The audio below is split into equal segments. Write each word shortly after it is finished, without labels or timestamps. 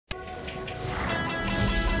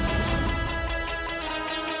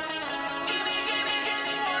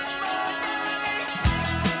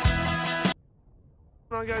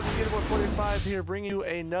on, guys? It's Gatorboy45 here, bringing you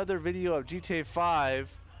another video of GTA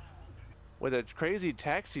 5 with a crazy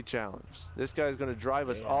taxi challenge. This guy's going to drive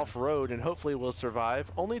us off-road, and hopefully we'll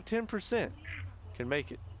survive. Only 10% can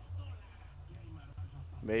make it.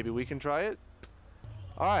 Maybe we can try it.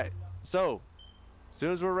 Alright, so as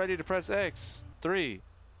soon as we're ready to press X, 3,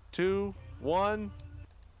 2, 1,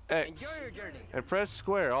 X. And press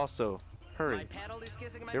square also. Hurry.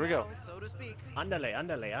 Here we go. So to speak. Andale,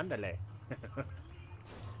 andale, andale.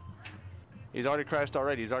 He's already crashed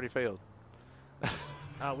already. He's already failed.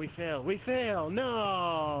 Oh, we failed. We failed.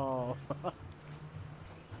 No. Oh,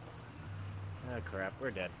 crap.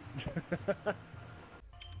 We're dead.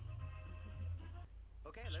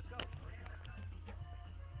 Okay, let's go.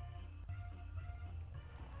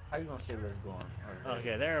 How you gonna say let's go on?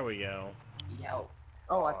 Okay, there we go. Yo.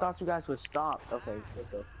 Oh, I thought you guys would stop. Okay, let's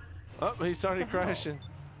go. Oh, he started crashing.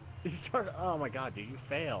 You started. Oh my God, dude, you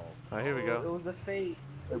failed. Alright, here we It go. was a fake.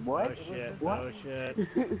 Wait, what? Oh shit. What? Oh shit.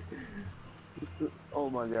 Oh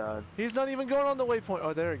my God. He's not even going on the waypoint.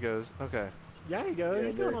 Oh, there it goes. Okay. Yeah, he goes. Yeah,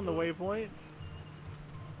 He's there going it on the waypoint.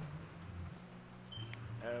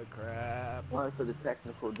 Oh crap. Sorry for the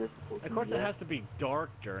technical difficulties. Of course, it has to be dark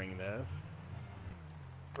during this.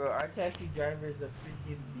 Bro, our taxi driver is a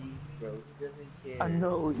freaking beast, bro. He doesn't care. I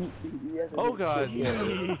know. He hasn't Oh God.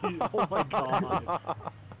 Oh my God.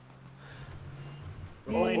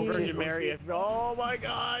 Blind Virgin Mary. Oh my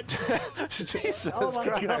God. Jesus Oh my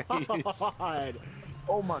Christ. God.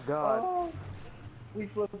 Oh my God. Oh, we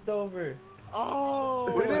flipped over.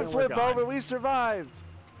 Oh. We didn't we're flip gone. over. We survived.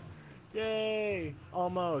 Yay.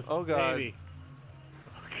 Almost. Oh, God. Maybe.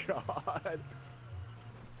 Oh God.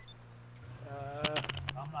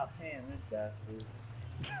 I'm not paying this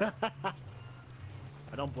bastard.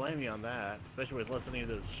 I don't blame you on that, especially with listening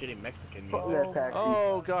to this shitty Mexican Fuck music. that taxi.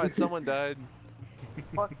 Oh God, someone died.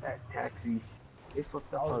 Fuck that taxi. They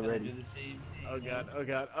fucked I up was gonna do already. the same thing. Oh God, oh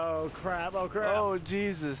God, oh crap, oh crap. Oh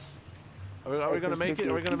Jesus. Are we gonna make it?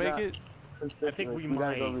 Are we gonna make it? I think we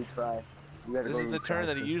gotta go might. retry. We gotta This go is the retry turn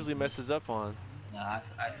that he this. usually messes up on. Nah,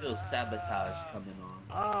 I feel sabotage coming on.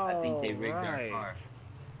 Oh, I think they rigged right. our car. Let's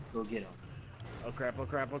go get them. Oh crap, oh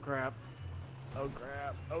crap, oh crap. Oh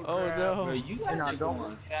crap, oh crap. Oh no. Bro, you guys And I are don't-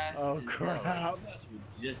 going fast. Oh, as hell. crap. You guys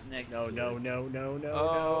were just next No, to no, it. no, no, no,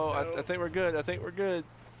 Oh, no, no. I think we're good. I think we're good.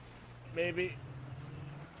 Maybe.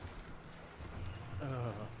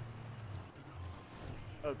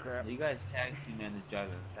 Oh crap. You guys taxi man is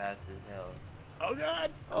driving fast as hell. Oh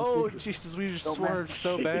God. Oh Jesus, we just Don't swerved mess.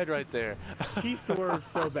 so bad right there. He swerved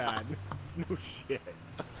so bad. No shit.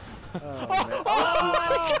 Oh, man.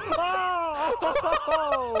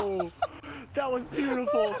 Oh! That was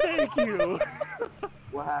beautiful. Thank you.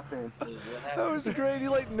 What happened? What That happened? was great. He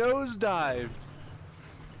like nosedived.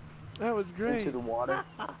 That was great. Into the water.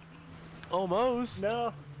 Almost.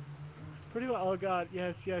 No. Pretty well. Oh God.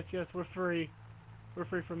 Yes, yes, yes. We're free. We're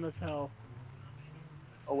free from this hell.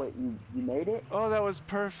 Oh wait, you made it? Oh, that was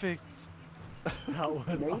perfect. That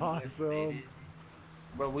was Maybe. awesome.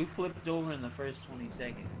 Bro, we flipped over in the first 20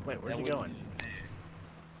 seconds. Wait, where's That he going? wasn't fair.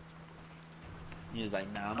 He was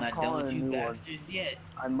like, nah, I'm I'm not done calling with a you new one. bastards yet.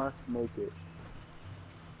 I must make it.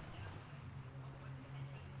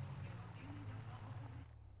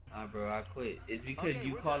 Bro, I quit. It's because Okay,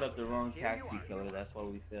 you we're called good. up the wrong Here you taxi are. killer. That's why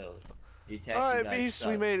we failed. Your taxi All right, guy Beast,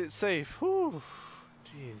 we sucked. made it safe. Whew.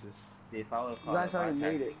 Jesus. If I would You call guys up our already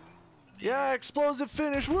made taxi- it. Yeah, explosive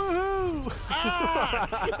finish. Woohoo! Ah,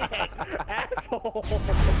 shit. Asshole.